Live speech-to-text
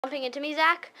Bumping into me,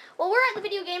 Zach. Well, we're at the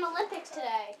Video Game Olympics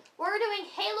today. We're doing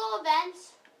Halo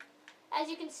events. As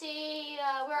you can see,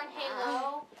 we're on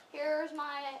Halo. Here's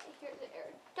my...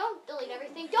 Don't delete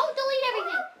everything. Don't delete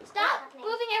everything! Stop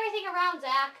moving everything around,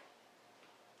 Zach.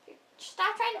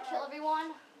 Stop trying to kill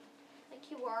everyone like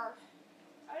you were.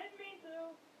 I didn't mean to.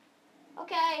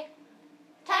 Okay.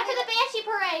 Time for the Banshee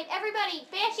Parade. Everybody,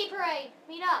 Banshee Parade.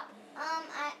 Meet up.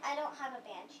 I don't have a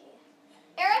Banshee.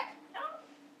 Eric? No.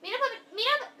 Meet up.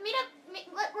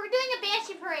 We're doing a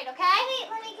Banshee Parade, okay? Wait,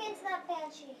 let me get into that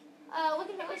Banshee.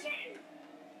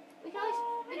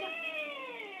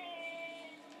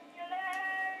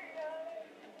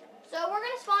 So we're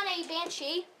gonna spawn a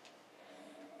Banshee.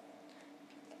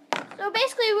 So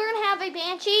basically, we're gonna have a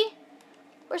Banshee.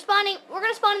 We're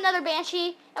gonna spawn another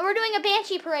Banshee, and we're doing a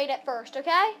Banshee Parade at first,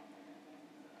 okay?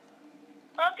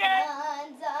 Okay.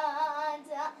 Dun, dun,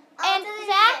 dun. And to the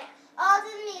Zach? music. All to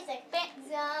the music. Dun, dun,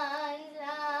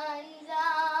 dun.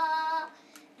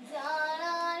 Dun, dun, dun, dun.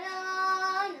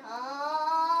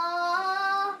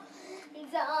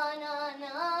 Dun, dun,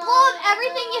 dun. Blow up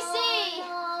everything you see.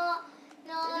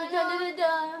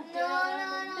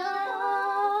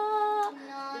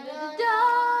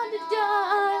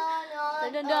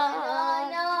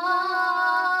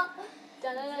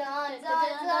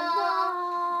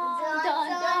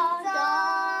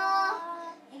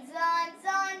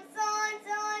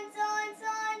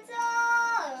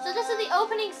 So this is the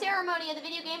opening ceremony of the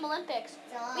Video Game Olympics.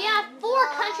 We have 4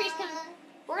 countries.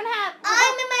 We're gonna have.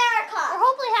 I'm America. We're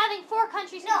hopefully having 4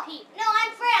 countries compete. No,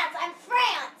 I'm France. I'm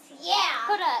France. Yeah.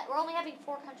 We're only having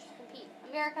 4 countries compete: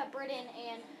 America, Britain,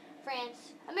 and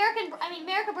France.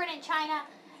 America, Britain, China,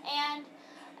 and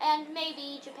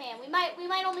maybe Japan. We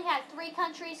might only have 3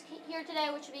 countries here today,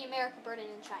 which would be America, Britain,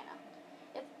 and China.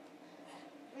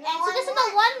 So this is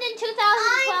the London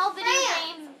 2012 video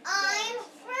game. I'm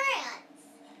France.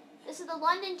 This is the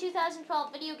London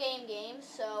 2012 video game games.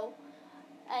 So,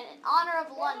 in honor of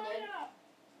London,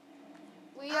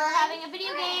 we are having a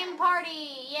video game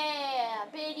party. Yeah,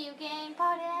 video game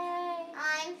party.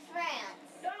 I'm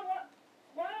France.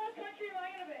 What other country am I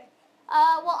gonna be?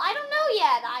 Well, I don't know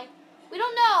yet. We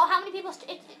don't know how many people.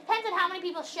 It depends on how many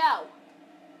people show.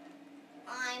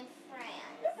 I'm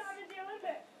France. What time is the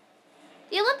Olympics?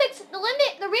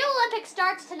 The real Olympics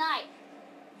starts tonight.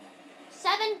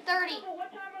 7:30.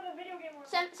 What time are the video game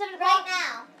Olympics? 7 Right o'clock.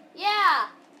 now. Yeah,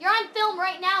 you're on film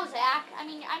right now, Zach. I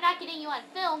mean, I'm not getting you on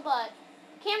film, but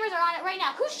cameras are on it right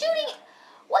now. Who's shooting?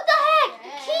 What the heck?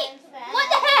 What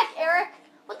the heck, Eric?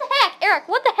 What the heck, Eric?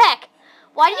 What the heck?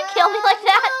 Why did you kill me like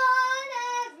that?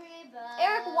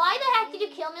 Eric, why the heck did you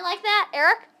kill me like that,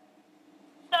 Eric?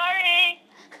 Sorry.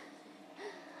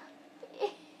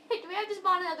 Do we have to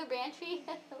spawn another Banshee?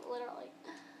 Literally.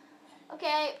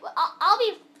 Okay, well, I'll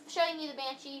be showing you the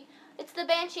Banshee. It's the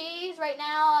Banshees right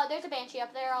now. There's a Banshee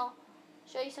up there. I'll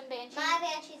show you some Banshees. My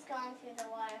Banshee's going through the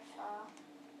waterfall.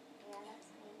 Yeah,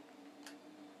 that's me.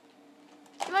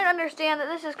 You might understand that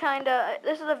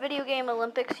this is a video game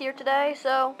Olympics here today,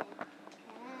 so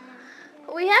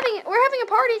we're having a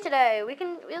party today.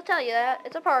 We'll tell you that.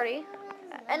 It's a party.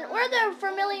 And we're the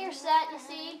familiar set, you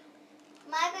see.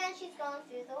 My Banshee's going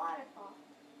through the waterfall.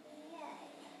 Yay.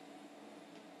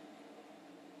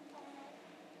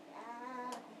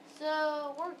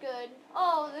 So we're good.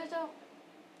 Oh, there's a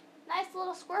nice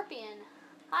little scorpion.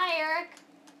 Hi, Eric.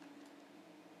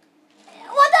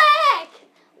 What the heck?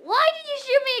 Why did you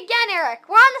shoot me again, Eric?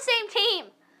 We're on the same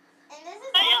team. And this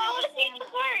is I know what it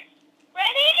works.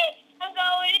 Ready? I'm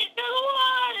going into the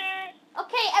water.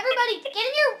 Okay, everybody, get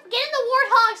in the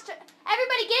warthogs.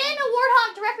 Everybody, get in a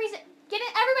warthog to represent.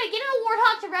 Everybody, get in a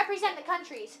warthog to represent the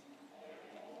countries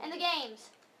and the games.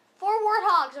 4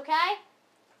 warthogs, okay?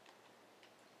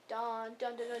 Dun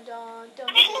dun dun dun dun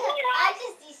dun. I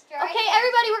just destroyed Okay, it.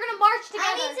 everybody, we're gonna march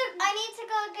together. I need to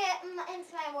go get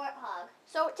into my warthog.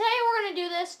 So today we're gonna do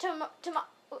this.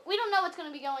 We don't know what's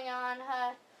gonna be going on.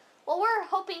 Well, we're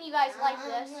hoping you guys like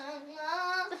this.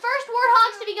 The first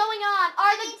warthogs to be going on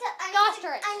are the Gauss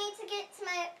turrets. I need to get to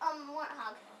my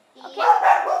warthog. Okay. Go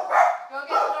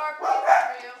get the door, please,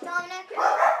 for you. Dominic.